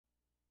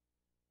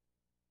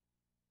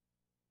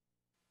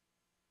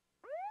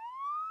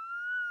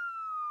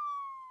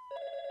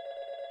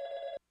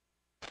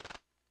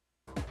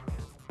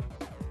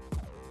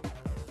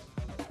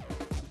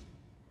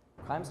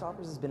Crime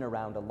Stoppers has been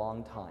around a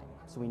long time,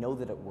 so we know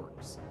that it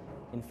works.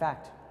 In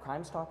fact,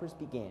 Crime Stoppers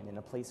began in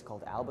a place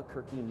called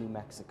Albuquerque, New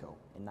Mexico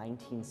in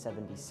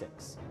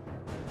 1976.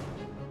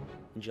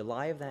 In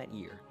July of that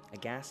year, a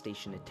gas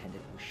station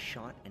attendant was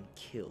shot and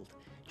killed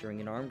during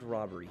an armed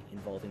robbery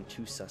involving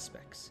two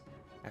suspects.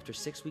 After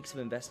 6 weeks of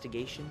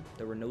investigation,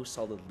 there were no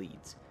solid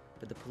leads,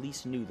 but the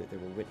police knew that there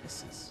were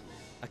witnesses.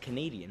 A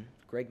Canadian,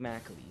 Greg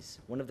McAleese,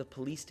 one of the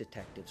police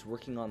detectives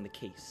working on the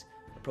case,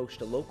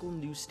 approached a local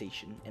news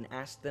station and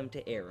asked them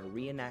to air a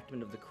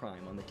reenactment of the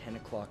crime on the 10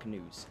 o'clock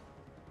news.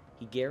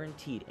 He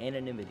guaranteed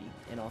anonymity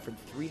and offered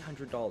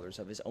 $300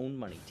 of his own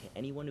money to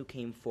anyone who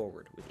came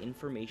forward with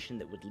information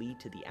that would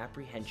lead to the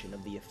apprehension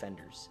of the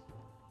offenders.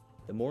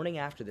 The morning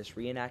after this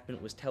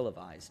reenactment was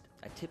televised,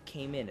 a tip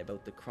came in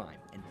about the crime,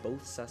 and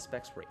both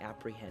suspects were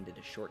apprehended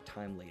a short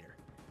time later.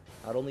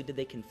 Not only did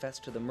they confess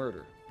to the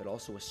murder, but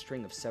also a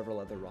string of several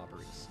other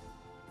robberies.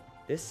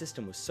 This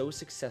system was so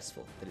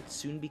successful that it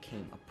soon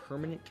became a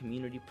permanent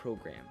community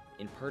program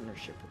in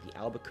partnership with the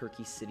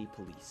Albuquerque City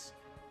Police.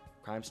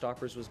 Crime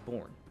Stoppers was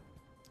born.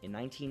 In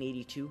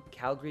 1982,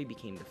 Calgary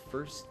became the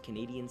first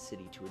Canadian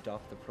city to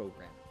adopt the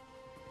program,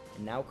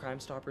 and now Crime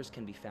Stoppers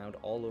can be found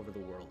all over the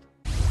world.